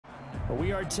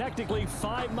We are technically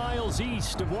 5 miles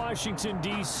east of Washington,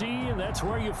 D.C., and that's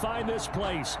where you find this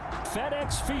place,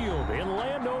 FedEx Field in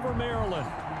Landover, Maryland.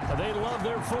 They love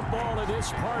their football in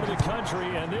this part of the country,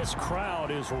 and this crowd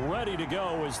is ready to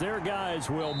go as their guys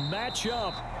will match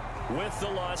up with the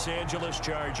Los Angeles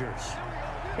Chargers.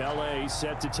 L.A.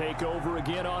 set to take over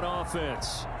again on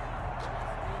offense.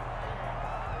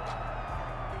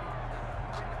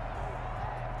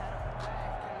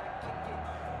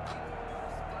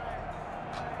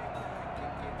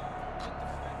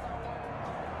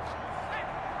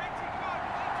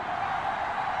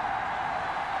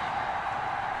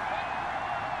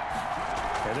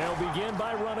 And they'll begin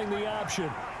by running the option.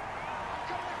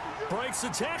 Breaks the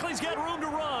tackle. He's got room to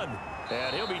run.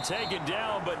 And he'll be taken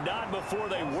down, but not before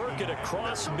they work it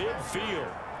across midfield.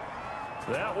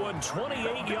 That one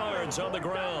 28 yards on the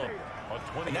ground.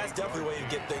 And that's definitely the way you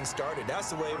get things started.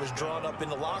 That's the way it was drawn up in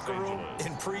the locker room,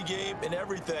 in pregame, and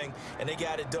everything. And they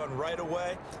got it done right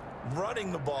away,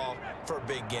 running the ball for a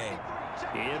big game.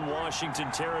 In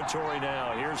Washington territory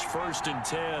now. Here's 1st and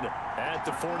 10 at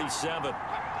the 47.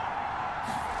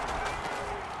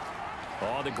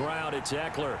 On the ground, it's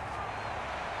Ekeler.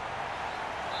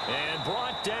 And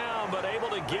brought down, but able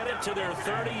to get it to their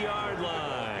 30-yard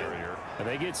line. And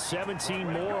they get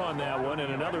 17 more on that one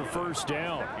and another first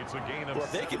down. Well,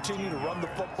 if they continue to run the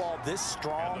football this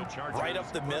strong, right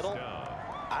up the middle,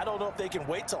 I don't know if they can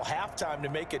wait till halftime to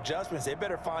make adjustments. They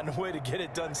better find a way to get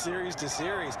it done series to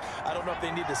series. I don't know if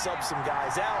they need to sub some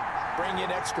guys out, bring in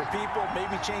extra people,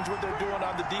 maybe change what they're doing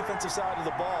on the defensive side of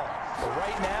the ball. But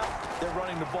right now, they're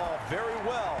running the ball very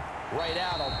well, right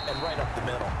out and right up the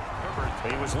middle.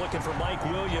 He was looking for Mike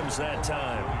Williams that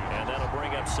time, and that'll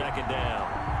bring up 2nd down.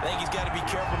 I think he's got to be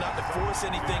careful not to force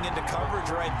anything into coverage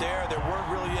right there. There weren't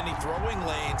really any throwing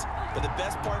lanes, but the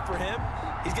best part for him,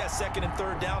 he's got 2nd and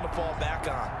 3rd down to fall back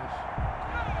on.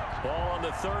 Ball on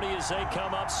the 30 as they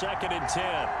come up 2nd and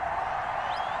 10.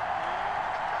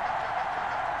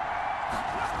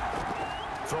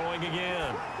 Throwing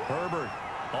again. Herbert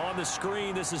on the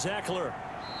screen. This is Ekeler.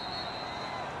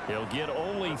 He'll get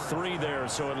only 3 there,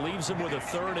 so it leaves him with a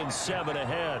 3rd and 7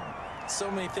 ahead. So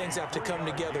many things have to come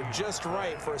together just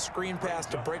right for a screen pass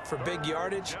to break for big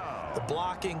yardage. The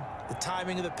blocking, the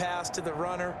timing of the pass to the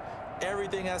runner,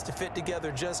 everything has to fit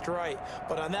together just right.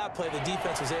 But on that play, the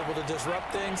defense was able to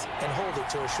disrupt things and hold it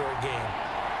to a short game.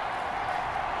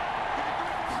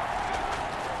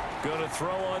 Going to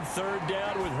throw on 3rd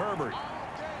down with Herbert.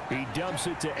 He dumps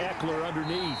it to Ekeler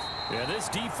underneath. Yeah, this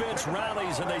defense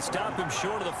rallies, and they stop him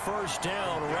short of the 1st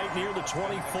down right near the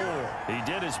 24. He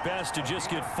did his best to just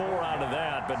get 4 out of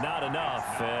that, but not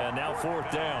enough. And now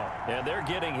 4th down. And they're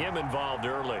getting him involved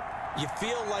early. You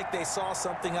feel like they saw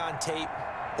something on tape,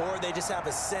 or they just have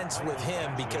a sense with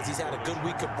him because he's had a good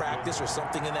week of practice or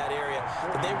something in that area.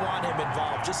 But they want him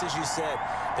involved, just as you said.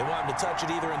 They want him to touch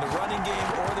it either in the running game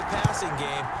or the passing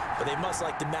game, but they must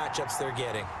like the matchups they're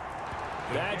getting.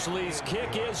 Badgley's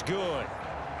kick is good.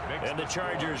 And the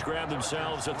Chargers grab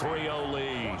themselves a 3-0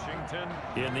 lead.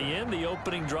 In the end, the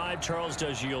opening drive, Charles,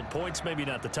 does yield points. Maybe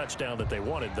not the touchdown that they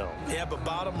wanted, though. Yeah, but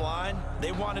bottom line,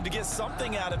 they wanted to get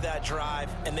something out of that drive,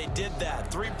 and they did that.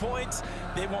 3 points,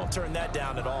 they won't turn that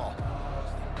down at all.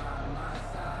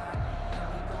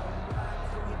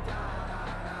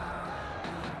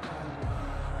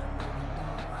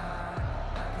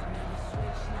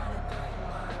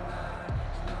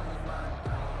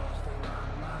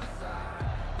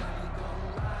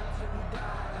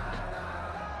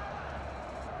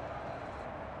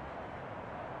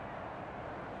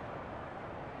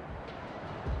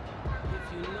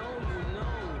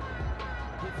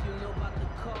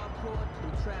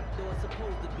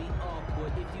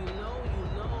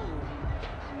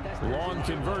 Long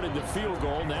converted the field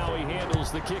goal. Now he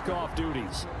handles the kickoff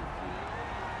duties.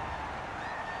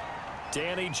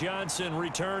 Danny Johnson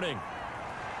returning.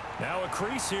 Now a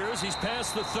crease here as he's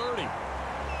past the 30.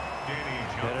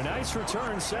 And a nice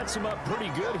return sets him up pretty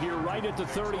good here right at the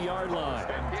 30-yard line.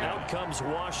 Out comes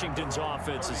Washington's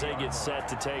offense as they get set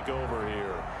to take over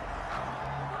here.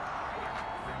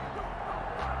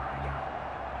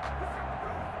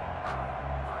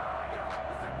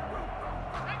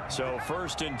 So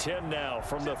 1st and 10 now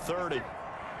from the 30.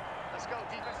 Let's go,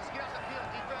 defense. Let's get off the field,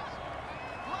 defense.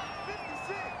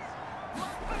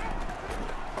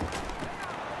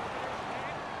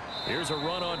 Here's a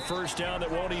run on 1st down that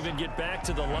won't even get back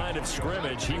to the line of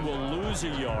scrimmage. He will lose a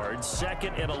yard.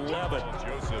 2nd and 11.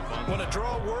 When a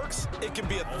draw works, it can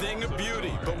be a thing of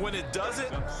beauty. But when it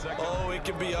doesn't, oh, it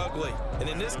can be ugly. And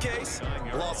in this case,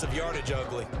 loss of yardage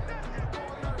ugly.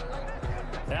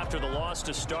 After the loss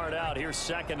to start out, here's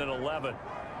 2nd and 11.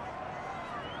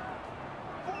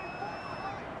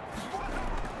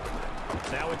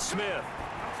 Now it's Smith.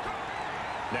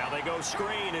 Now they go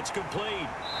screen. It's complete.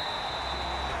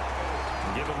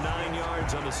 Give him 9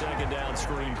 yards on the second down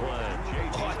screen play.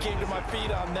 Oh, I came to my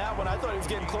feet on that one. I thought he was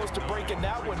getting close to breaking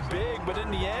that one big, but in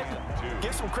the end,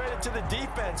 give some credit to the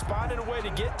defense, finding a way to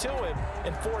get to him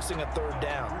and forcing a third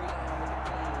down.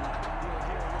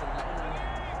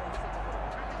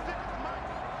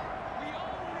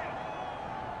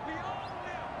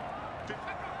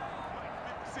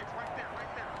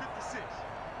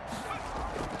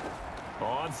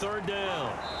 On third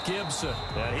down, Gibson.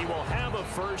 And he will have a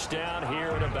first down here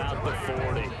at about the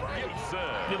 40.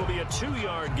 It'll be a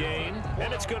 2-yard gain,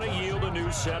 and it's going to yield a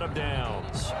new set of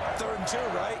downs. 3rd and 2,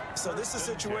 right? So this is a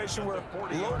situation where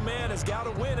low man has got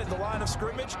to win at the line of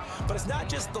scrimmage, but it's not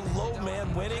just the low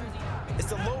man winning. It's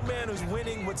the low man who's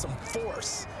winning with some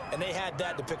force, and they had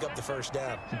that to pick up the first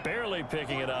down. Barely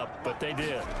picking it up, but they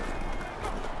did.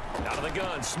 Out of the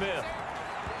gun, Smith.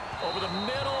 Over the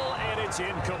middle, and it's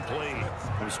incomplete.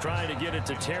 He was trying to get it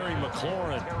to Terry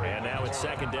McLaurin, and now it's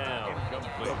second down.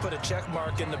 They'll put a check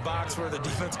mark in the box where the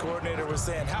defense coordinator was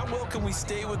saying, how well can we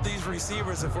stay with these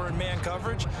receivers if we're in man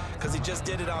coverage? Because he just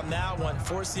did it on that one,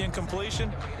 forced the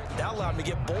incompletion. That allowed him to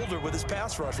get bolder with his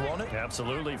pass rush, won't it?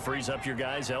 Absolutely, frees up your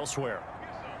guys elsewhere.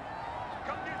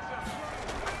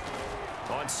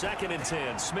 On 2nd and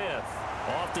 10, Smith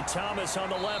off to Thomas on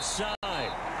the left side.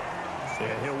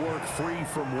 And he'll work free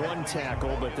from one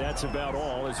tackle, but that's about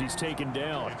all as he's taken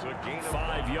down.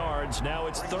 5 yards. Now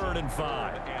it's 3rd and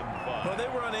 5. Well, they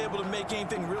were unable to make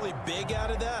anything really big out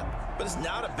of that, but it's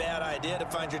not a bad idea to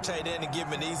find your tight end and give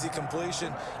him an easy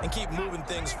completion and keep moving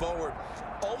things forward.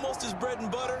 Almost as bread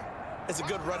and butter as a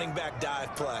good running back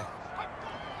dive play.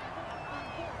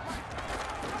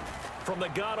 From the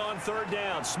gun on 3rd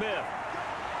down, Smith.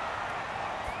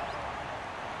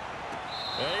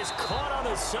 And he's caught on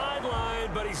the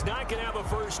sideline, but he's not going to have a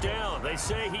first down. They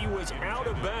say he was out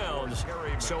of bounds,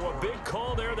 so a big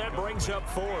call there that brings up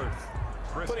 4th.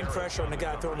 Putting pressure on the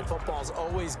guy throwing the football is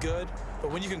always good,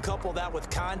 but when you can couple that with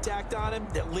contact on him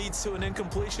that leads to an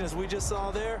incompletion, as we just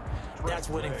saw there, that's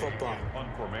winning football.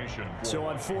 So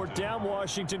on 4th down,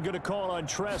 Washington going to call on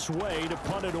Tress Way to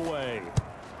punt it away.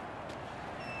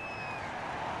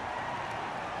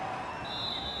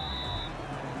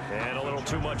 And a little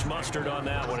too much mustard on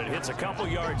that one. It hits a couple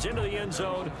yards into the end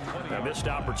zone. A missed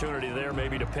opportunity there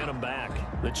maybe to pin them back.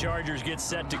 The Chargers get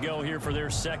set to go here for their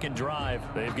second drive.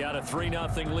 They've got a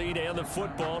 3-0 lead and the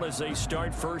football as they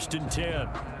start 1st and 10.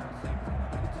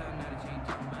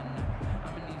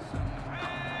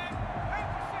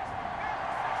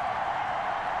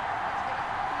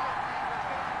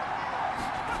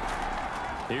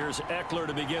 Here's Eckler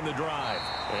to begin the drive.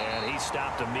 And he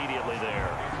stopped immediately there.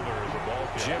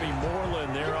 Jimmy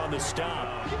Moreland there on the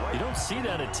stop. You don't see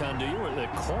that a ton, do you? Or the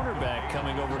cornerback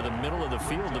coming over to the middle of the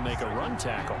field to make a run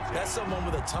tackle. That's someone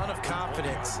with a ton of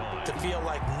confidence to feel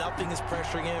like nothing is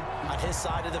pressuring him on his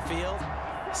side of the field.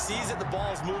 Sees that the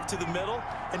ball's moved to the middle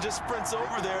and just sprints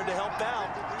over there to help out.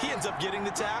 He ends up getting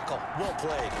the tackle. Well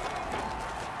played.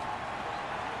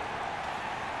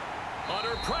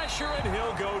 Under pressure, and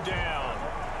he'll go down.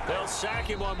 They'll sack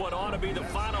him on what ought to be the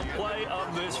final play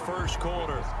of this first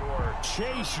quarter.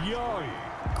 Chase Young,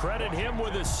 credit him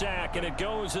with a sack, and it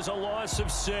goes as a loss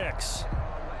of 6.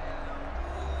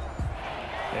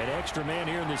 An extra man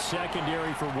here in the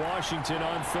secondary for Washington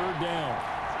on 3rd down.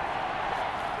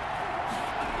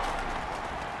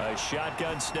 A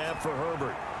shotgun snap for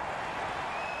Herbert.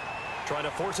 Trying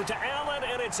to force it to Allen,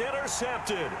 and it's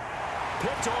intercepted.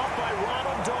 Picked off by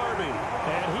Ronald Darby,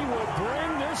 and he will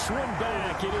bring this one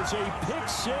back. It is a pick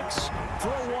 6 for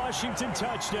a Washington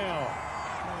touchdown.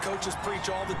 Coaches preach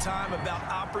all the time about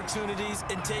opportunities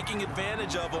and taking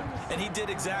advantage of them, and he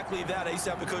did exactly that. I used to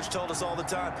have a coach told us all the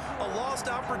time, a lost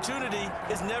opportunity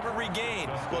is never regained.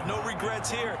 Well, no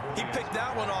regrets here. He picked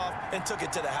that one off and took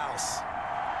it to the house.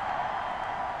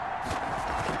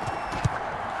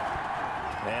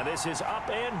 And this is up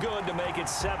and good to make it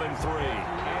 7-3. Is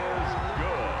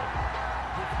good.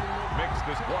 Makes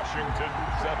this Washington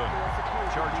 7,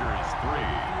 Chargers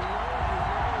 3.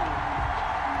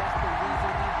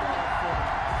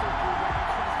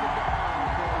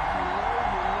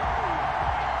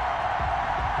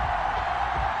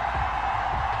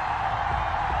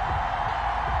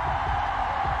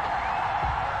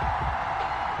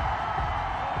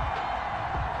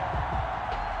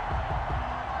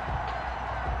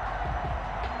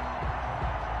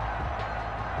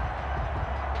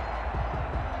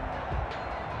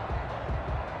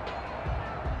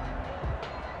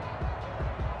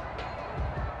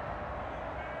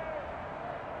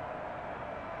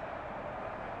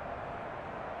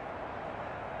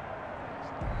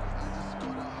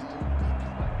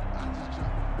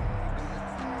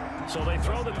 So they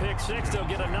throw the pick six. They'll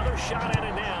get another shot at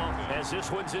it now as this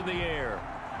one's in the air.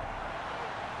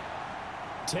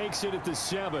 Takes it at the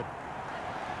 7.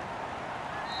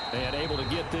 And able to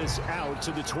get this out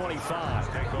to the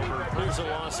 25. Here's the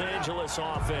Los Angeles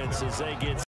offense as they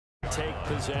take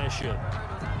possession.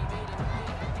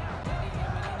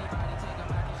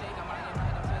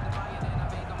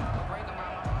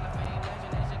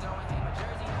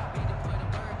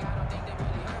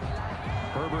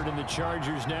 Herbert and the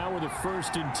Chargers now with a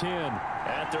 1st and 10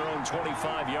 at their own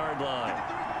 25-yard line.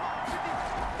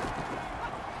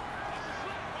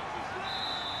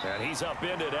 And he's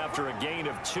upended after a gain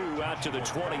of 2 out to the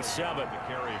 27.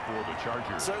 Carry for the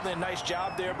Chargers. Certainly a nice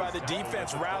job there by the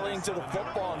defense rallying to the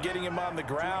football and getting him on the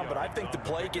ground, but I think the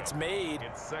play gets made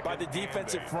by the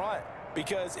defensive front,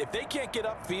 because if they can't get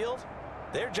upfield,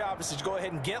 their job is to go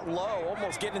ahead and get low,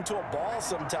 almost get into a ball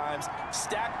sometimes,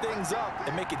 stack things up,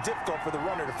 and make it difficult for the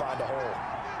runner to find a hole.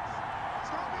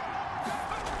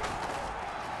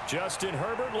 Justin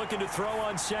Herbert looking to throw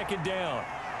on 2nd down.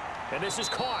 And this is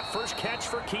caught. First catch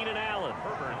for Keenan Allen.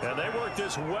 And they work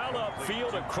this well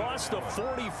upfield across the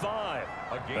 45.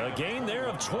 A gain there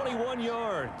of 21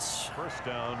 yards. 1st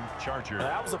down, Chargers.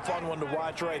 That was a fun one to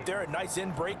watch right there. A nice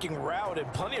in-breaking route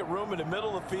and plenty of room in the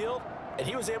middle of the field. And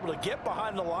he was able to get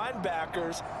behind the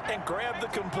linebackers and grab the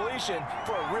completion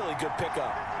for a really good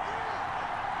pickup.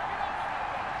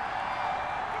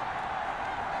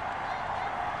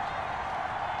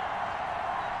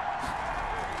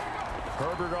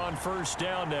 Herbert on 1st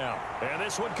down now. And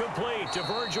this one complete to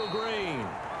Virgil Green.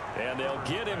 And they'll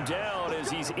get him down as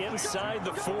he's inside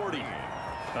the 40.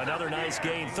 Another nice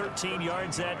gain, 13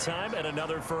 yards that time, and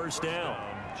another 1st down.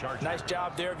 Nice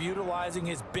job there of utilizing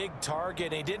his big target.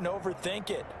 And he didn't overthink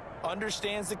it.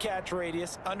 Understands the catch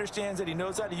radius, understands that he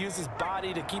knows how to use his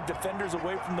body to keep defenders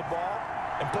away from the ball,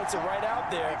 and puts it right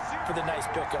out there for the nice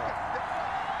pickup.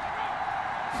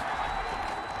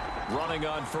 Running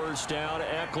on 1st down,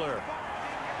 Eckler.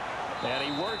 And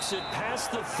he works it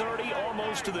past the 30,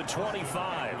 almost to the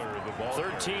 25.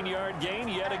 13-yard gain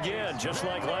yet again, just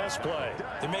like last play.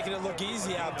 They're making it look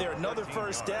easy out there. Another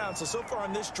 1st down. So far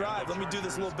on this drive, let me do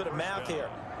this little bit of math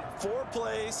here. 4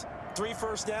 plays, 3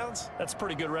 1st downs. That's a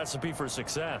pretty good recipe for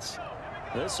success.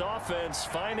 This offense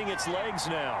finding its legs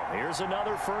now. Here's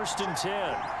another 1st and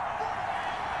 10.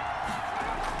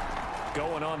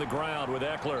 Going on the ground with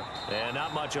Eckler. And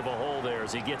not much of a hole there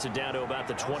as he gets it down to about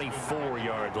the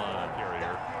 24-yard line.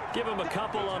 Give him a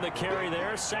couple on the carry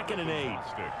there. 2nd and 8.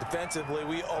 Defensively,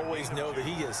 we always know that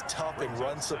he is tough in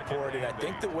run support, and I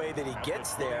think the way that he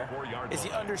gets there is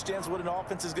he understands what an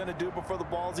offense is going to do before the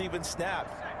ball's even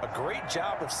snapped. A great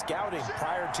job of scouting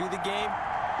prior to the game,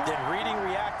 then reading,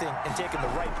 reacting, and taking the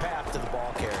right path to the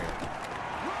ball carrier.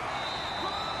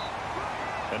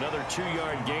 Another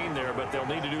 2-yard gain there, but they'll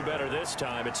need to do better this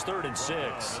time. It's 3rd and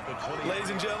 6. Ladies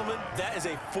and gentlemen, that is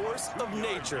a force of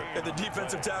nature at the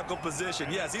defensive tackle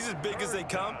position. Yes, he's as big as they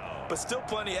come, but still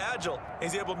plenty agile.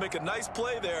 He's able to make a nice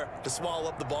play there to swallow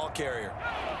up the ball carrier.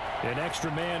 An extra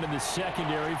man in the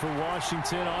secondary for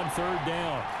Washington on 3rd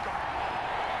down.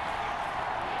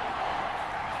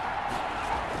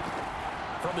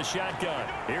 From the shotgun,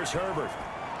 here's Herbert.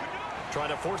 Trying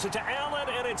to force it to Allen,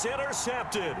 and it's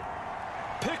intercepted.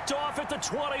 Picked off at the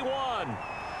 21.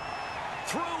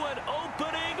 Through an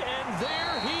opening, and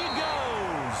there he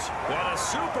goes. And a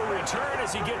super return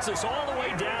as he gets us all the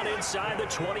way down inside the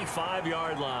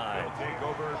 25-yard line. They'll take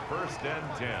over 1st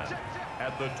and 10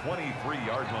 at the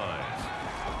 23-yard line.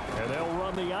 And they'll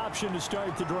run the option to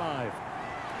start the drive.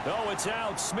 Oh, it's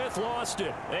out. Smith lost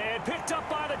it. And picked up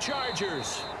by the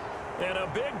Chargers. And a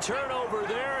big turnover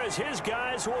there as his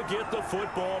guys will get the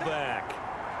football back.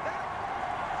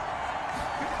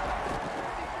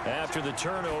 After the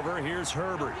turnover, here's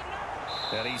Herbert.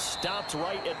 And he stopped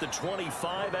right at the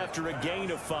 25 after a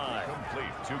gain of 5.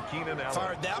 Complete to Keenan Allen.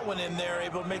 Fired that one in there,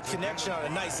 able to make connection on a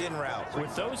nice in route.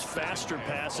 With those faster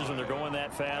passes when they're going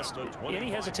that fast, any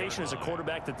hesitation as a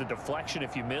quarterback that the deflection,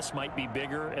 if you miss, might be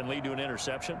bigger and lead to an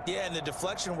interception? Yeah, and the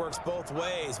deflection works both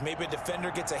ways. Maybe a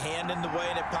defender gets a hand in the way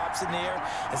and it pops in the air.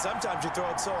 And sometimes you throw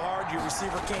it so hard your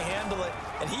receiver can't handle it,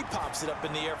 and he pops it up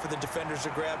in the air for the defenders to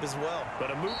grab as well.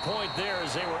 But a moot point there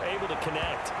as they were able to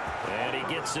connect. And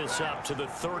he gets this up to the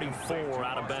 34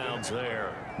 out of bounds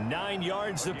there. 9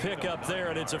 yards to pick up there,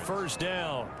 and it's a 1st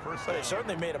down. But they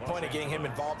certainly made a point of getting him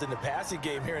involved in the passing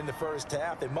game here in the 1st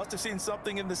half. They must have seen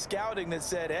something in the scouting that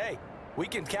said, hey, we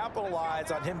can capitalize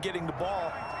on him getting the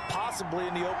ball possibly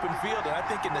in the open field. And I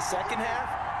think in the 2nd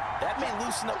half, that may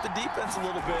loosen up the defense a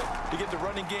little bit to get the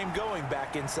running game going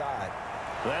back inside.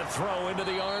 That throw into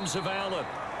the arms of Allen.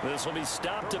 This will be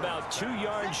stopped about 2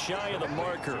 yards shy of the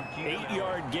marker.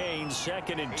 8-yard gain,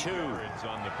 2nd and 2.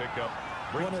 On the pickup.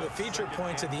 One of the feature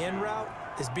points of the in route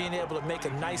is being able to make a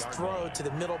nice throw to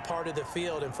the middle part of the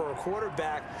field. And for a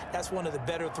quarterback, that's one of the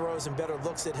better throws and better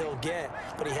looks that he'll get.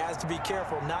 But he has to be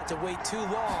careful not to wait too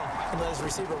long and let his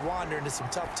receiver wander into some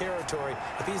tough territory.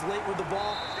 If he's late with the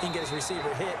ball, he can get his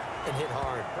receiver hit and hit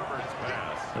hard.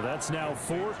 So that's now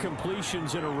 4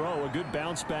 completions in a row. A good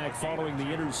bounce back following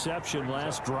the interception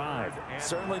last drive.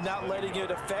 Certainly not letting it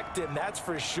affect him, that's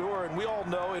for sure. And we all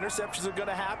know interceptions are going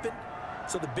to happen.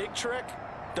 So the big trick,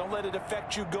 don't let it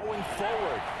affect you going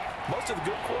forward. Most of the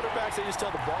good quarterbacks, they just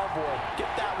tell the ball boy, get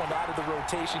that one out of the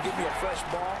rotation, give me a fresh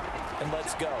ball, and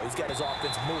let's go. He's got his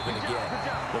offense moving again.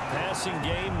 The passing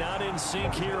game not in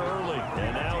sync here early,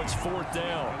 and now it's 4th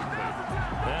down.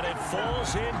 And it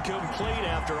falls incomplete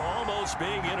after almost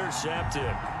being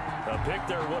intercepted. A pick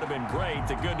there would have been great.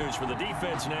 The good news for the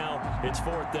defense now, it's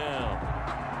 4th down.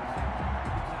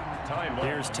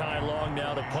 Here's Ty Long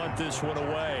now to punt this one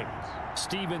away.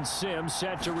 Steven Sims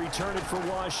set to return it for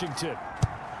Washington.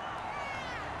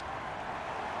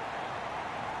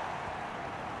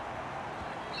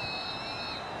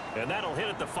 And that'll hit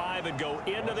at the 5 and go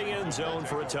into the end zone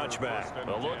for a touchback.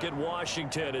 A look at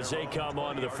Washington as they come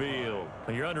onto the field.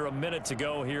 You're under a minute to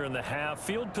go here in the half.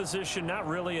 Field position not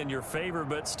really in your favor,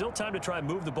 but still time to try and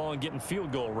move the ball and get in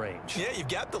field goal range. Yeah, you've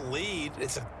got the lead.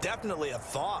 It's definitely a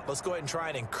thought. Let's go ahead and try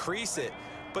and increase it.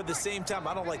 But at the same time,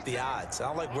 I don't like the odds. I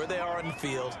don't like where they are on the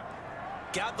field.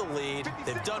 Got the lead.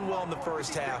 They've done well in the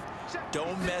first half.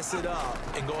 Don't mess it up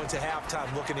and go into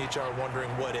halftime looking at each other wondering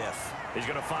what if. He's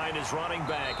going to find his running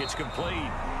back. It's complete.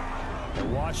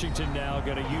 And Washington now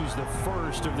going to use the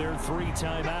first of their 3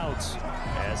 timeouts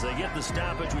as they get the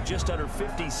stoppage with just under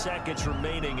 50 seconds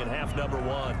remaining in half number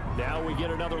 1. Now we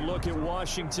get another look at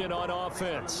Washington on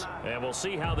offense. And we'll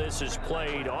see how this is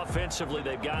played. Offensively,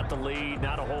 they've got the lead.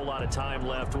 Not a whole lot of time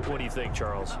left. What do you think,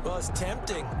 Charles? Well, it's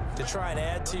tempting to try and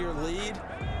add to your lead,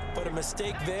 but a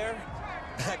mistake there,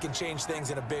 that can change things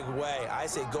in a big way. I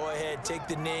say go ahead, take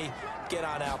the knee, get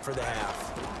on out for the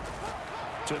half.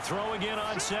 To throw again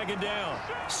on 2nd down.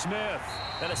 Smith.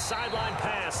 And a sideline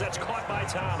pass. That's caught by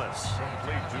Thomas.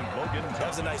 That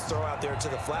was a nice throw out there to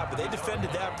the flat, but they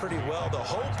defended that pretty well. The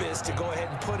hope is to go ahead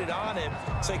and put it on him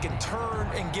so he can turn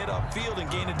and get upfield and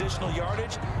gain additional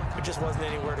yardage. There just wasn't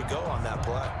anywhere to go on that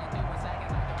play.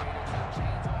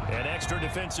 An extra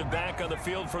defensive back on the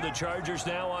field for the Chargers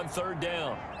now on 3rd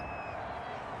down.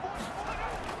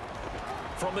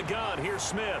 From the gun, here's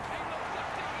Smith.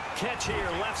 Catch here,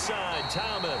 left side,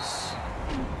 Thomas.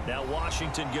 Now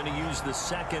Washington going to use the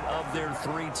 2nd of their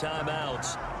 3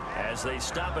 timeouts as they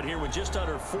stop it here with just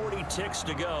under 40 ticks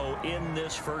to go in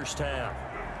this first half.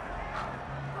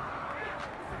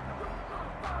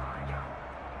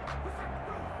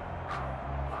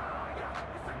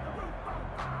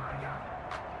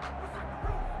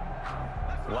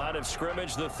 Line of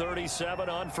scrimmage, the 37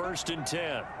 on 1st and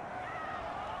 10.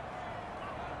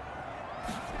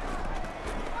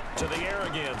 To the air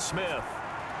again, Smith.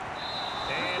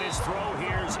 And his throw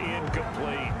here's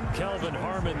incomplete. Kelvin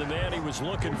Harmon, the man he was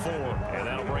looking for. And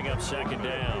that'll bring up 2nd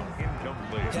down.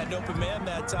 Incomplete. Had an open man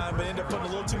that time, but ended up putting a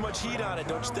little too much heat on it,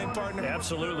 don't you think, partner?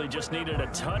 Absolutely. Just needed a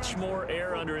touch more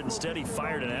air under it. Instead, he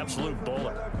fired an absolute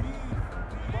bullet.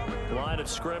 Line of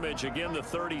scrimmage, again the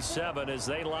 37 as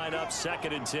they line up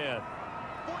 2nd and 10.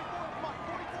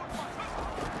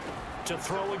 To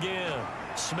throw again,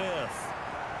 Smith.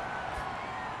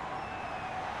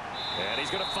 And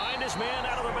he's going to find his man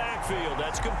out of the backfield.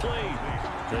 That's complete.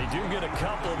 They do get a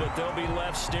couple, but they'll be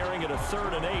left staring at a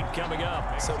 3rd and 8 coming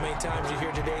up. So many times you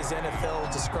hear today's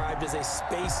NFL described as a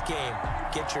space game.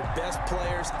 Get your best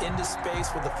players into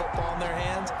space with the football in their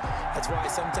hands. That's why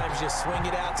sometimes you swing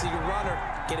it out to your runner,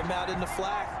 get him out in the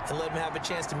flat, and let him have a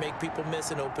chance to make people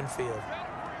miss an open field.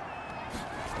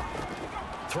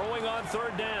 Throwing on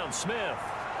 3rd down, Smith.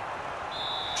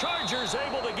 Chargers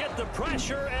able to get the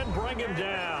pressure and bring him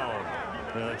down.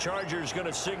 The Chargers going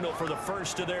to signal for the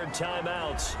first of their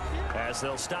timeouts as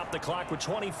they'll stop the clock with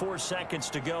 24 seconds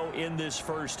to go in this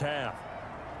first half.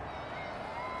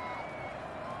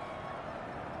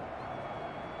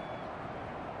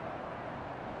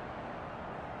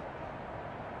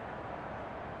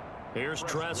 Here's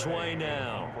Tress Way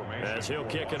now as he'll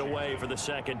kick it away for the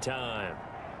 2nd time.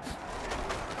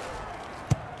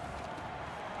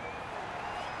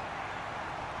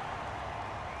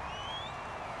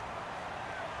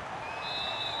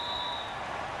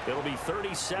 It'll be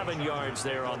 37 yards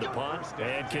there on the punt.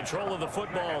 And control of the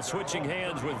football switching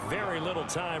hands with very little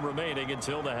time remaining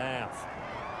until the half.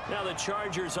 Now the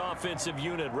Chargers offensive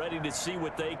unit ready to see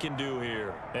what they can do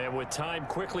here. And with time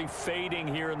quickly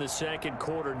fading here in the second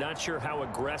quarter, not sure how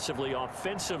aggressively,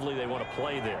 offensively they want to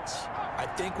play this. I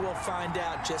think we'll find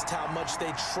out just how much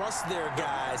they trust their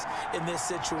guys in this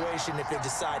situation if they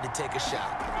decide to take a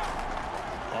shot.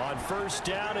 On first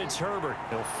down, it's Herbert.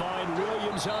 He'll find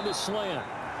Williams on the slant.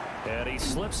 And he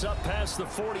slips up past the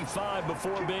 45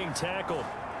 before being tackled.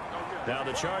 Now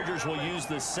the Chargers will use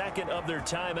the second of their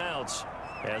timeouts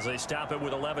as they stop it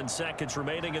with 11 seconds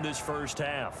remaining in this first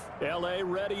half. L.A.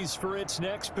 readies for its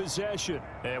next possession.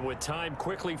 And with time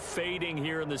quickly fading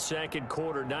here in the second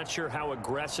quarter, not sure how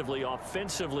aggressively,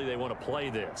 offensively they want to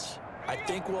play this. I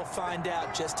think we'll find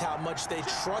out just how much they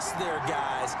trust their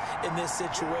guys in this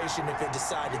situation if they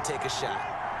decide to take a shot.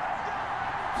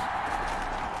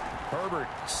 Herbert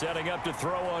setting up to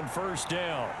throw on first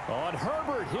down. On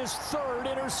Herbert, his third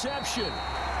interception.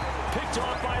 Picked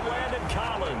off by Landon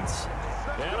Collins.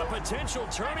 And a potential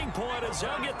turning point as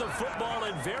they'll get the football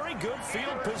in very good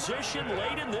field position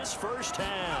late in this first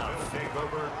half. Take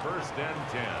over first and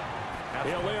 10.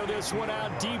 He'll air this one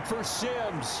out deep for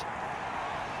Sims.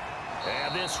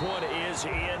 And this one is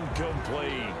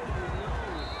incomplete.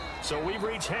 So we've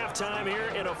reached halftime here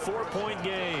in a 4-point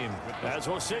game. As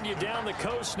we'll send you down the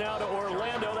coast now to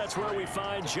Orlando, that's where we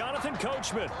find Jonathan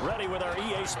Coachman ready with our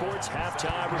EA Sports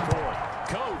halftime report.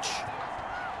 Coach.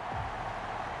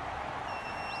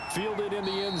 Fielded in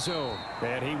the end zone,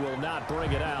 and he will not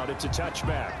bring it out. It's a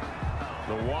touchback.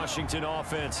 The Washington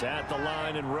offense at the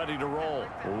line and ready to roll.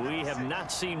 We have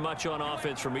not seen much on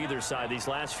offense from either side. These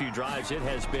last few drives, it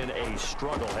has been a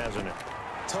struggle, hasn't it?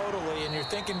 Totally, and you're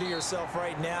thinking to yourself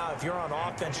right now, if you're on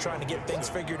offense trying to get things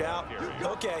figured out,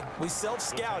 okay, we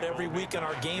self-scout every week on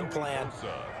our game plan.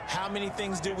 How many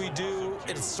things do we do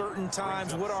at certain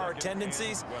times? What are our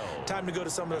tendencies? Time to go to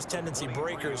some of those tendency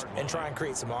breakers and try and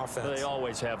create some offense. They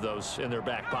always have those in their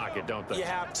back pocket, don't they? You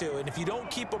have to, and if you don't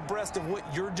keep abreast of what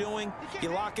you're doing, you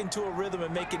lock into a rhythm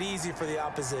and make it easy for the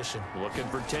opposition. Looking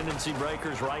for tendency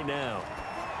breakers right now.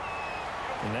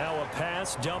 And now a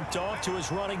pass dumped off to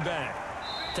his running back.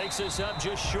 Takes this up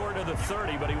just short of the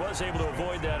 30, but he was able to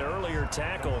avoid that earlier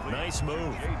tackle. Nice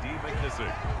move.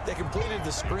 They completed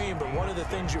the screen, but one of the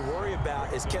things you worry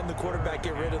about is can the quarterback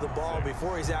get rid of the ball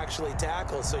before he's actually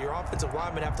tackled? So your offensive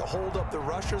linemen have to hold up the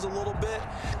rushers a little bit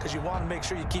because you want to make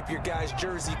sure you keep your guy's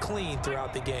jersey clean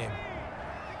throughout the game.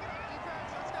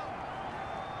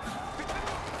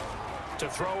 To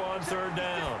throw on third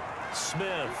down,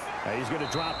 Smith. He's going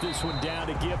to drop this one down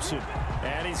to Gibson.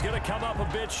 And he's going to come up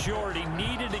a bit short. He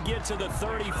needed to get to the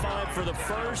 35 for the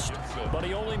first, but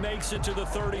he only makes it to the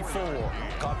 34.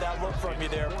 Caught that look from you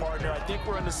there, partner. I think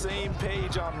we're on the same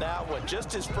page on that one.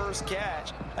 Just his first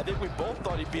catch. I think we both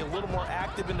thought he'd be a little more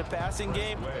active in the passing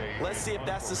game. Let's see if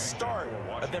that's the start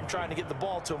of them trying to get the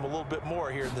ball to him a little bit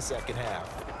more here in the second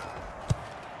half.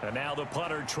 And now the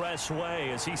punter, Tress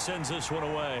Way, as he sends this one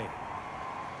away.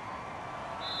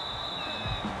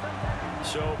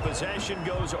 So possession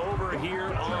goes over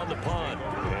here on the punt.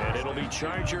 And it'll be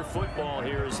Charger football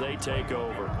here as they take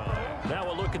over. Now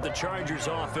we'll look at the Chargers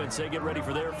offense. They get ready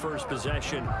for their first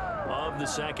possession of the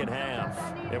second half.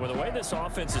 And with the way this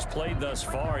offense has played thus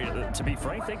far, to be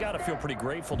frank, they got to feel pretty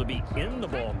grateful to be in the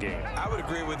ball game. I would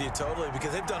agree with you totally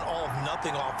because they've done all of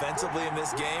nothing offensively in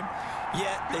this game,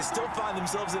 yet they still find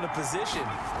themselves in a position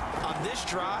on this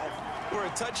drive where a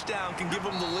touchdown can give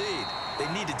them the lead. They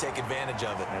need to take advantage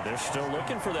of it. And they're still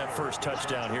looking for that first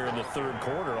touchdown here in the third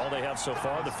quarter. All they have so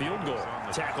far, the field goal.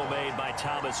 Tackle made by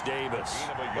Thomas Davis.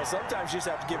 Well, sometimes you just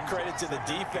have to give credit to the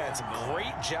defense.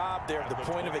 Great job there at the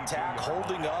point of attack,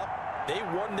 holding up. They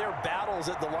won their battles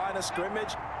at the line of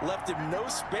scrimmage, left him no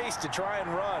space to try and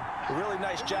run. A really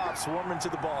nice job swarming to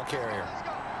the ball carrier.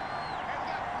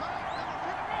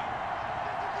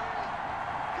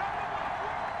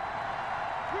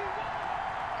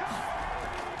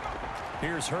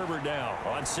 Here's Herbert now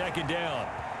on second down.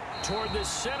 Toward the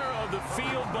center of the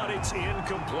field, but it's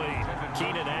incomplete.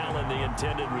 Keenan Allen, the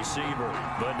intended receiver.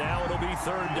 But now it'll be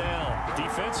third down.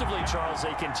 Defensively, Charles,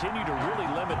 they continue to really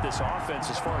limit this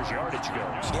offense as far as yardage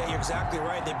goes. Yeah, you're exactly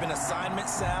right. They've been assignment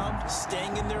sound,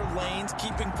 staying in their lanes,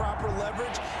 keeping proper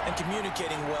leverage, and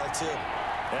communicating well, too.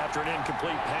 After an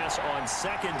incomplete pass on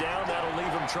second down, that'll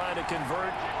leave them trying to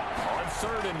convert on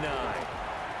 3rd and 9.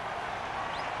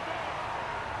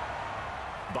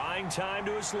 Buying time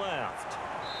to his left.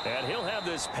 And he'll have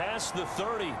this past the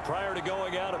 30 prior to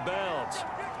going out of bounds.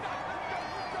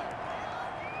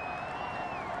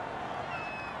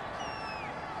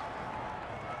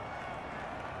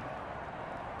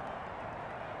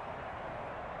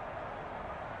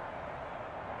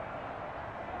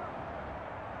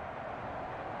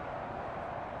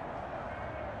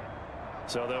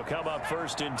 So they'll come up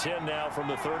 1st and 10 now from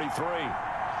the 33.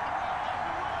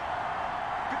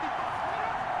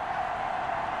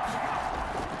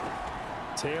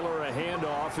 Taylor a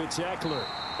handoff. It's Eckler.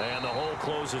 And the hole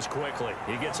closes quickly.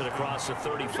 He gets it across the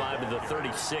 35 to the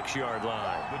 36-yard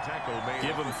line.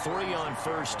 Give him 3 on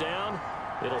 1st down.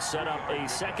 It'll set up a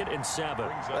 2nd and 7.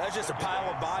 Well, that's just a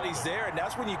pile of bodies there, and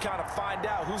that's when you kind of find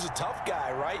out who's a tough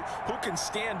guy, right? Who can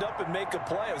stand up and make a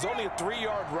play. It was only a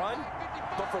 3-yard run,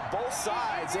 but for both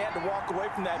sides, they had to walk away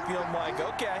from that feeling like,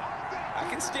 okay, I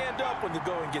can stand up when the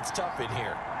going gets tough in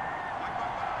here.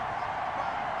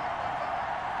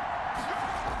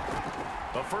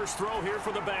 The first throw here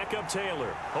for the backup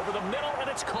Taylor. Over the middle, and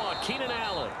it's caught. Keenan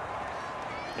Allen.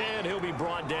 And he'll be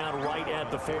brought down right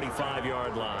at the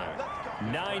 45-yard line.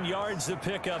 9 yards to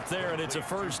pick up there, and it's a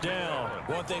 1st down.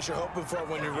 One thing you're hoping for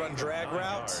when you run drag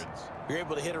routes, you're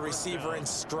able to hit a receiver in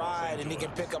stride, and he can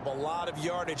pick up a lot of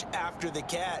yardage after the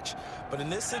catch. But in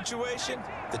this situation,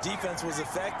 the defense was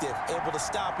effective, able to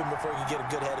stop him before he could get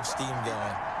a good head of steam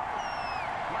going.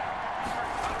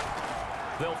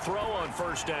 They'll throw on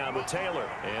 1st down with Taylor.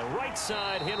 And right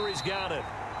side, Henry's got it.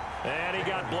 And he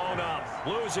got blown up.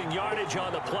 Losing yardage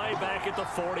on the play back at the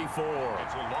 44.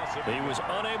 He was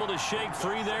unable to shake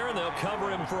free there, and they'll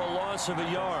cover him for a loss of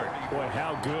a yard. Boy,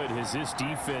 how good has this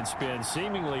defense been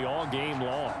seemingly all game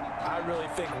long? I really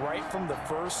think right from the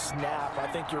first snap, I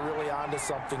think you're really onto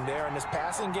something there. In this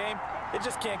passing game, it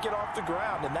just can't get off the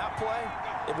ground. In that play,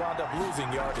 it wound up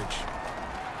losing yardage.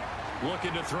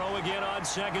 Looking to throw again on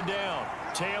 2nd down.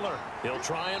 Taylor, he'll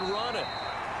try and run it.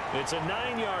 It's a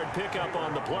 9-yard pickup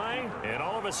on the play, and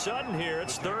all of a sudden here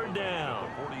it's 3rd down.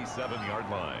 47-yard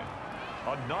line.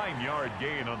 A 9-yard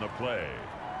gain on the play.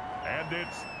 And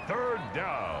it's 3rd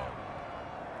down.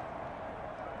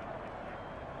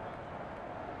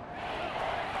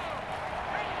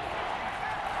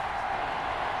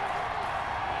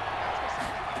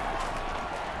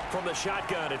 From the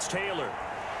shotgun, it's Taylor.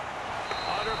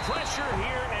 Under pressure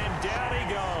here, and down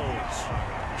he goes.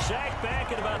 Sacked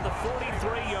back at about the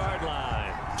 43-yard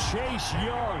line. Chase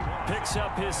Young picks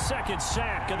up his 2nd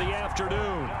sack of the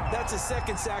afternoon. That's his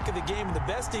 2nd sack of the game, and the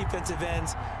best defensive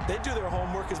ends, they do their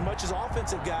homework as much as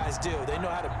offensive guys do. They know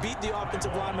how to beat the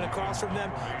offensive lineman across from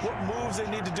them, what moves they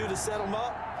need to do to set them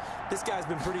up. This guy's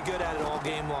been pretty good at it all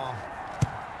game long.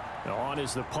 Now on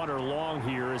is the punter Long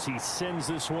here as he sends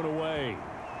this one away.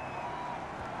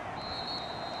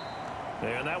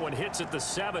 And that one hits at the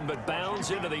 7, but bounds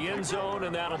into the end zone,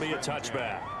 and that'll be a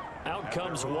touchback. Out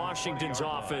comes Washington's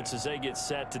offense as they get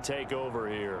set to take over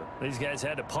here. These guys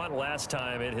had to punt last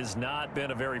time. It has not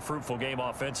been a very fruitful game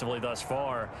offensively thus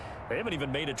far. They haven't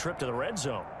even made a trip to the red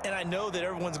zone. And I know that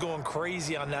everyone's going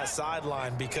crazy on that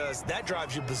sideline because that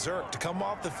drives you berserk to come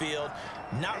off the field,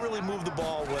 not really move the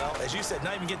ball well. As you said,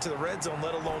 not even get to the red zone,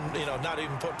 let alone, not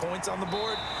even put points on the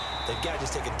board. They've got to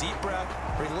just take a deep breath,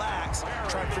 relax,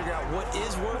 try and figure out what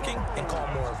is working, and call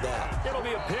more of that. It'll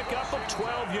be a pickup of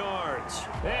 12 yards,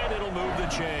 and it'll move the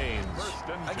chains.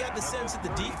 I got the sense that the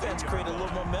defense created a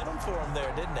little momentum for them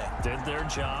there, didn't they? Did their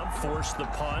job, forced the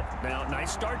punt. Now,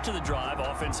 nice start to the drive.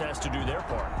 Offense has to do their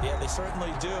part. Yeah, they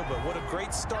certainly do, but what a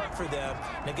great start for them.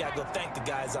 And they got to go thank the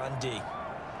guys on D.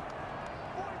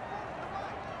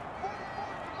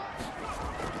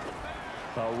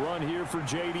 A run here for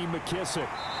J.D. McKissick.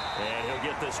 And he'll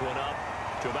get this one up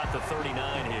to about the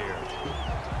 39 here.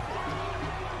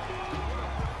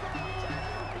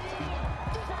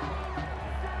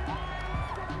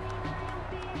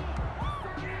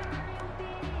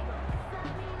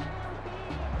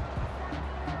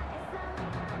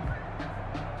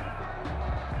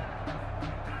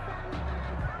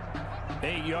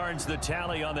 Eight yards the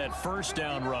tally on that 1st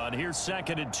down run. Here's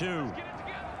 2nd and 2.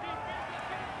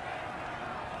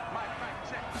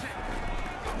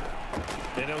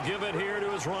 And he'll give it here to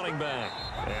his running back.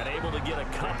 And able to get a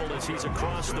couple as he's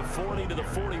across the 40 to the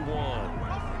 41.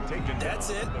 That's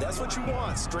it. That's what you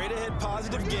want. Straight ahead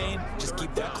positive gain. Just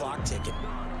keep that clock ticking.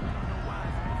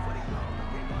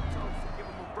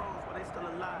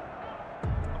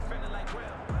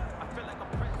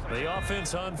 The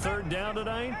offense on 3rd down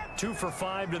tonight, 2 for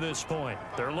 5 to this point.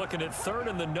 They're looking at 3rd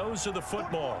in the nose of the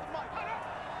football.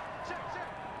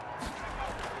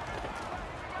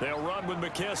 They'll run with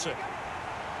McKissick.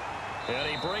 And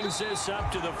he brings this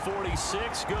up to the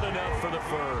 46. Good enough for the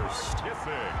 1st.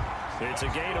 It's a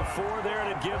gain of 4 there,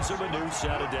 and it gives them a new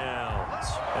set of downs.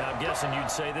 And I'm guessing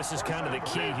you'd say this is kind of the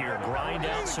key here. Grind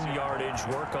out some yardage,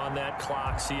 work on that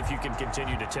clock, see if you can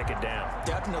continue to tick it down.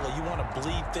 Definitely, you want to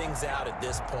bleed things out at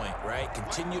this point, right?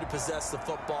 Continue to possess the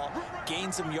football,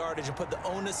 gain some yardage, and put the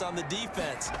onus on the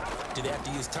defense. Do they have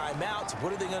to use timeouts?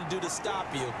 What are they going to do to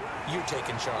stop you? You're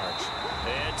taking charge.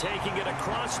 And taking it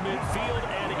across midfield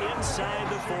and inside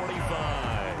the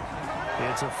 45.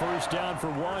 It's a first down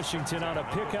for Washington on a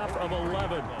pickup of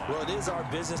 11. Well, it is our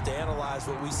business to analyze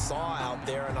what we saw out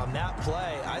there, and on that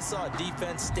play, I saw a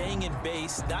defense staying in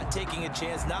base, not taking a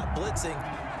chance, not blitzing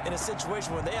in a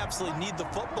situation where they absolutely need the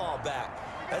football back.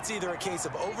 That's either a case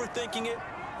of overthinking it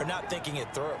or not thinking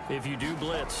it through. If you do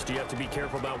blitz, do you have to be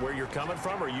careful about where you're coming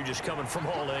from, or are you just coming from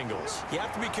all angles? You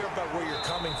have to be careful about where you're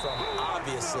coming from,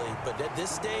 obviously, but at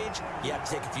this stage, you have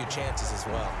to take a few chances as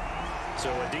well. So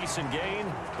a decent gain,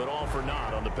 but all for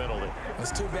naught on the penalty.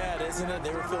 It's too bad, isn't it?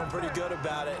 They were feeling pretty good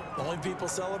about it. The only people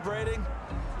celebrating,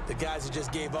 the guys who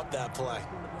just gave up that play.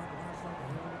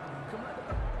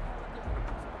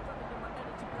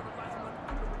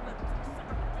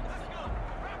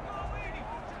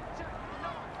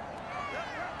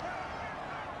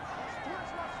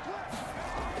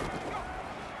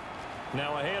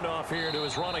 Now a handoff here to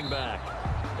his running back.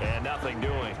 And nothing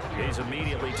doing. He's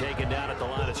immediately taken down at the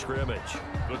line of scrimmage.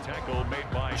 The tackle made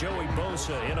by Joey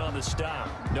Bosa in on the stop.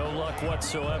 No luck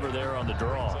whatsoever there on the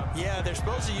draw. Yeah, they're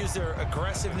supposed to use their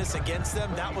aggressiveness against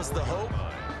them. That was the hope.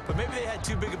 But maybe they had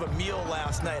too big of a meal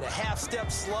last night. A half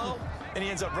step slow, and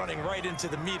he ends up running right into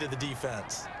the meat of the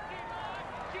defense.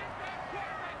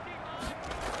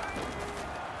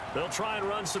 They'll try and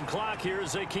run some clock here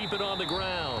as they keep it on the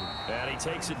ground. And he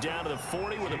takes it down to the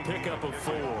 40 with a pickup of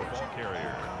 4.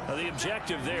 Now the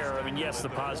objective there, I mean, yes, the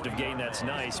positive gain, that's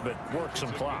nice, but work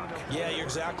some clock. Yeah, you're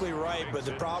exactly right, but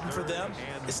the problem for them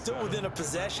is still within a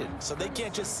possession. So they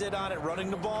can't just sit on it running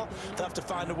the ball. They'll have to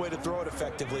find a way to throw it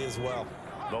effectively as well.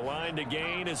 The line to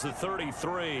gain is the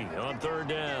 33 on 3rd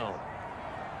down.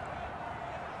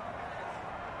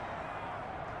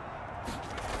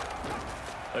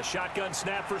 A shotgun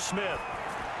snap for Smith.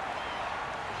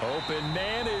 Open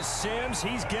man is Sims.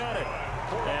 He's got it.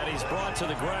 And he's brought to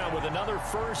the ground with another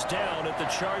first down at the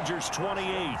Chargers'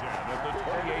 28.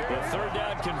 The 3rd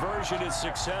down conversion is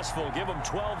successful. Give them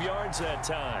 12 yards that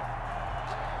time.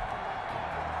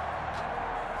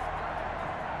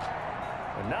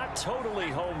 And not totally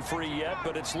home free yet,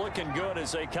 but it's looking good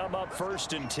as they come up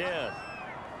 1st and 10.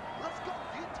 Let's go.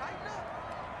 You tighten up.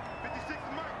 56 is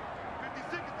mine.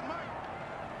 56 is mine.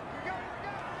 We got it.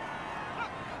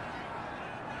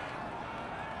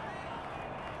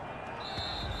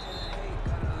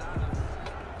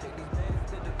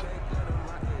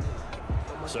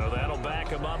 So that'll back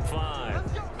him up 5.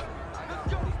 Let's go.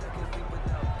 Let's go.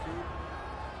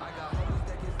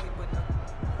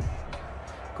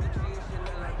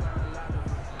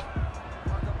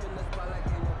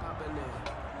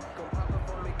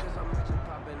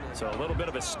 So a little bit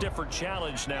of a stiffer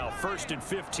challenge now. 1st and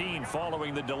 15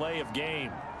 following the delay of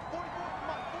game. 44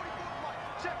 is mine.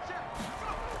 Check.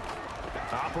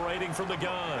 Operating from the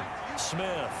gun,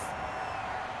 Smith.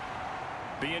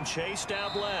 Being chased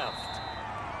out left.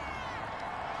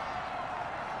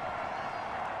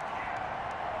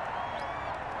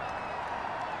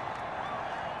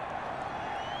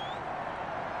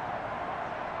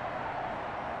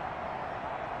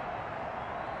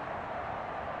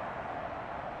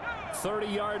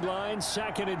 .30-yard line,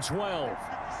 2nd and 12.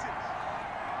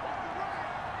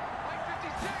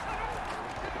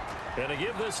 And to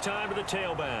give this time to the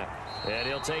tailback. And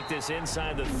he'll take this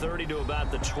inside the 30 to about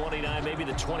the 29, maybe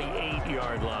the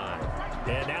 28-yard line.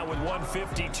 And now with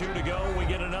 1:52 to go, we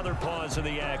get another pause in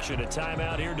the action. A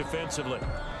timeout here defensively.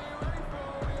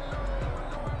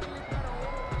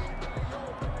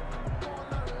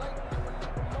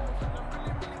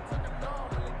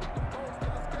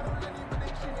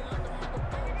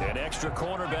 An extra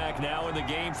cornerback now in the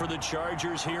game for the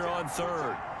Chargers here on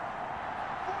 3rd.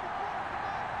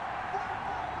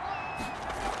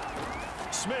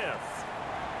 Smith.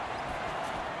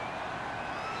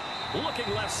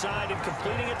 Looking left side and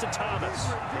completing it to Thomas.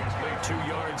 2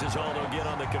 yards is all they'll get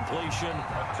on the completion.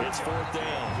 It's 4th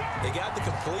down. They got the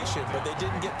completion, but they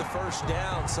didn't get the first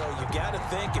down. So you got to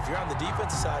think if you're on the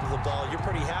defensive side of the ball, you're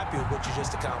pretty happy with what you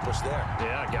just accomplished there.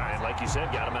 Yeah, guy, like you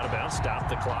said, got him out of bounds, stopped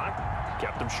the clock,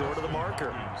 kept him short of the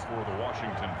marker. For the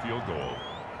Washington field goal,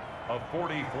 a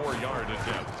 44-yard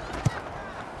attempt.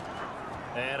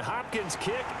 And Hopkins'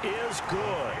 kick is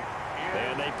good.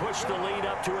 And they push the lead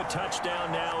up to a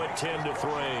touchdown now at 10-3.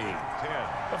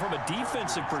 But from a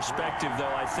defensive perspective,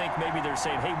 though, I think maybe they're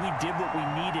saying, hey, we did what we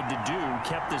needed to do,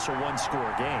 kept this a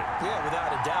one-score game. Yeah,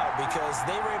 without a doubt, because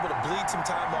they were able to bleed some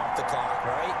time off the clock,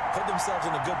 right? Put themselves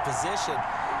in a good position,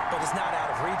 but it's not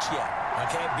out of reach yet,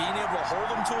 okay? Being able to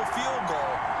hold them to a field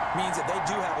goal means that they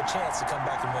do have a chance to come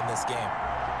back and win this game.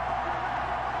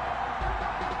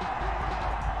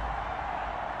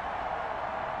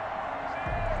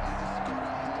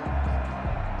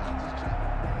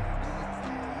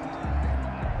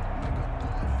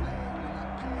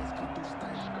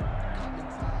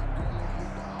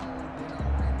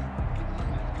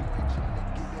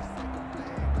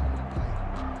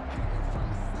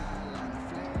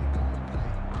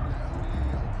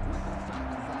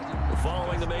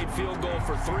 Following the made field goal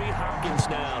for 3, Hopkins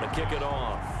now to kick it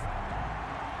off.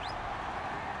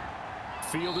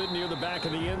 Fielded near the back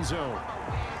of the end zone.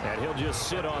 And he'll just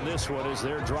sit on this one as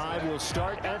their drive will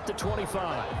start at the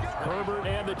 25. Herbert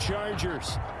and the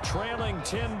Chargers trailing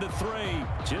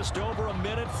 10-3. Just over a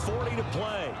minute 40 to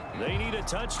play. They need a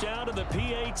touchdown to the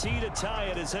PAT to tie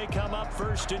it as they come up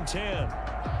 1st and 10.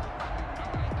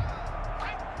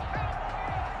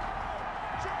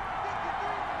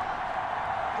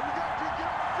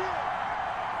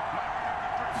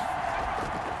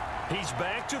 He's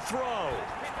back to throw.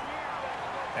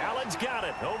 Allen's got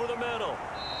it over the middle.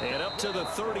 And up to the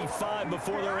 35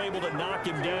 before they're able to knock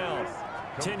him down.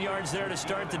 10 yards there to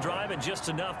start the drive, and just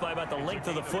enough by about the length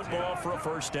of the football for a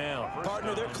first down.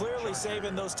 Partner, they're clearly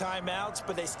saving those timeouts,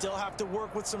 but they still have to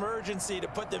work with some urgency to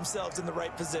put themselves in the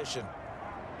right position.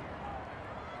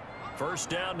 First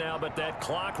down now, but that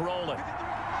clock rolling.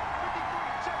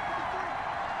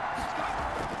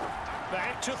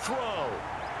 Back to throw.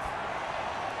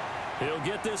 He'll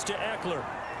get this to Eckler.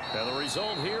 And the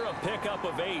result here, a pickup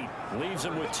of 8. Leaves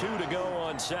him with 2 to go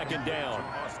on 2nd down.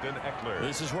 Austin Eckler.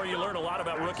 This is where you learn a lot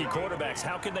about rookie quarterbacks.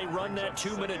 How can they run that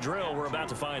 2-minute drill? We're about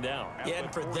to find out. Yeah,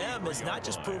 and for them, it's not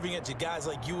just proving it to guys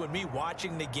like you and me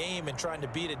watching the game and trying to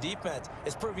beat a defense.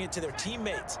 It's proving it to their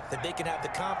teammates that they can have the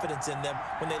confidence in them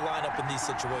when they line up in these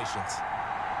situations.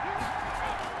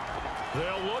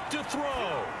 They'll look to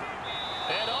throw.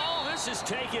 And all this is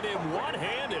taken in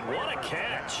one-handed. What a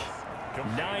catch.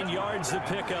 9 yards to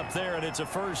pick up there, and it's a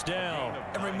first down.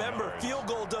 And remember, field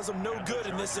goal does them no good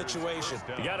in this situation.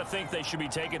 You got to think they should be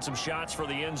taking some shots for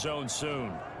the end zone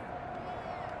soon.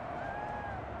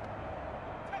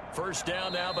 First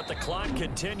down now, but the clock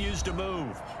continues to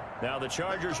move. Now the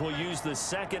Chargers will use the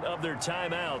second of their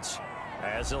timeouts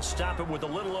as they'll stop it with a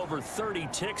little over 30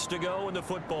 ticks to go in the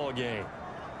football game.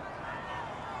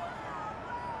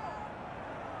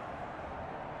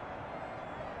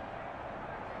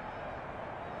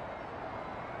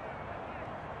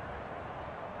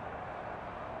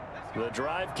 The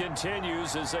drive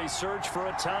continues as they search for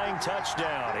a tying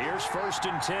touchdown. Here's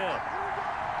 1st and 10.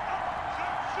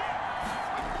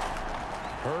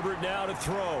 Herbert now to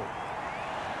throw.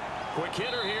 Quick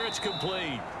hitter here, it's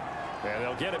complete. And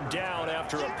they'll get him down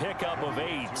after a pickup of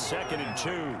 8. 2nd and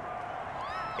 2.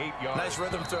 8 yards. Nice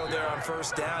rhythm throw there on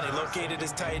first down. He located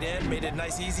his tight end, made a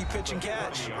nice easy pitch and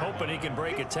catch. Hoping he can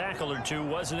break a tackle or two.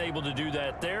 Wasn't able to do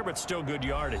that there, but still good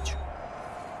yardage.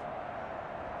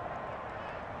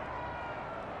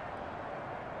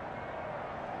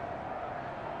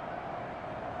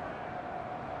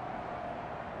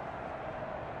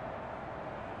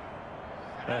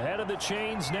 Ahead of the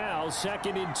chains now,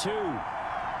 2nd and 2.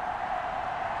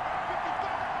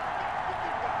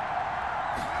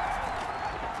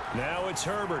 Now it's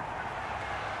Herbert.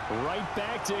 Right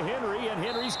back to Henry, and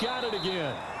Henry's got it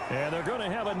again. And they're going to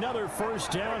have another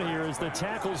first down here as the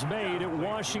tackle's made at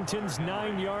Washington's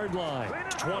 9-yard line.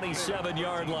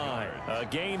 27-yard line. A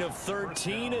gain of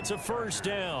 13. It's a first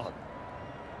down.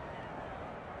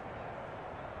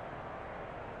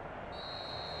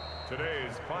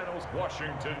 Today's finals,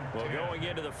 Washington. Well, going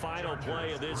into the final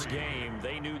play of this game,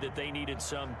 they knew that they needed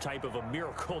some type of a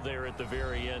miracle there at the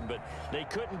very end, but they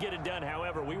couldn't get it done.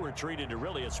 However, we were treated to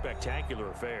really a spectacular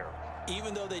affair.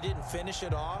 Even though they didn't finish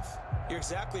it off, you're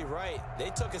exactly right. They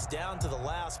took us down to the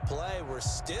last play. We're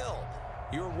still,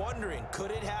 you're wondering,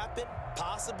 could it happen?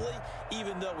 Possibly,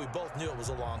 even though we both knew it was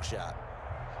a long shot.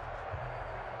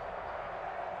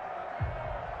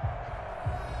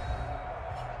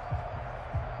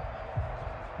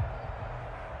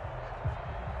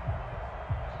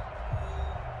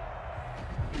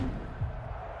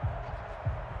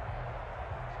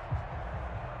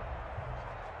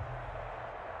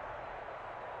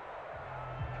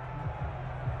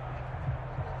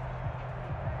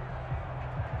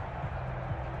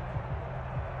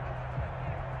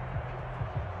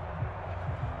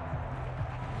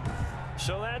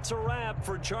 So that's a wrap.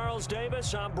 For Charles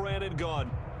Davis, I'm Brandon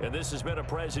Gaudin. And this has been a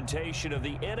presentation of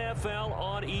the NFL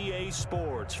on EA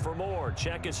Sports. For more,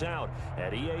 check us out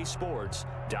at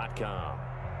easports.com.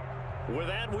 With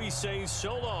that, we say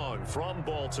so long from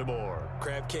Baltimore.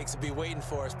 Crab cakes will be waiting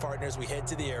for us, partners. We head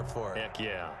to the airport. Heck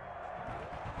yeah.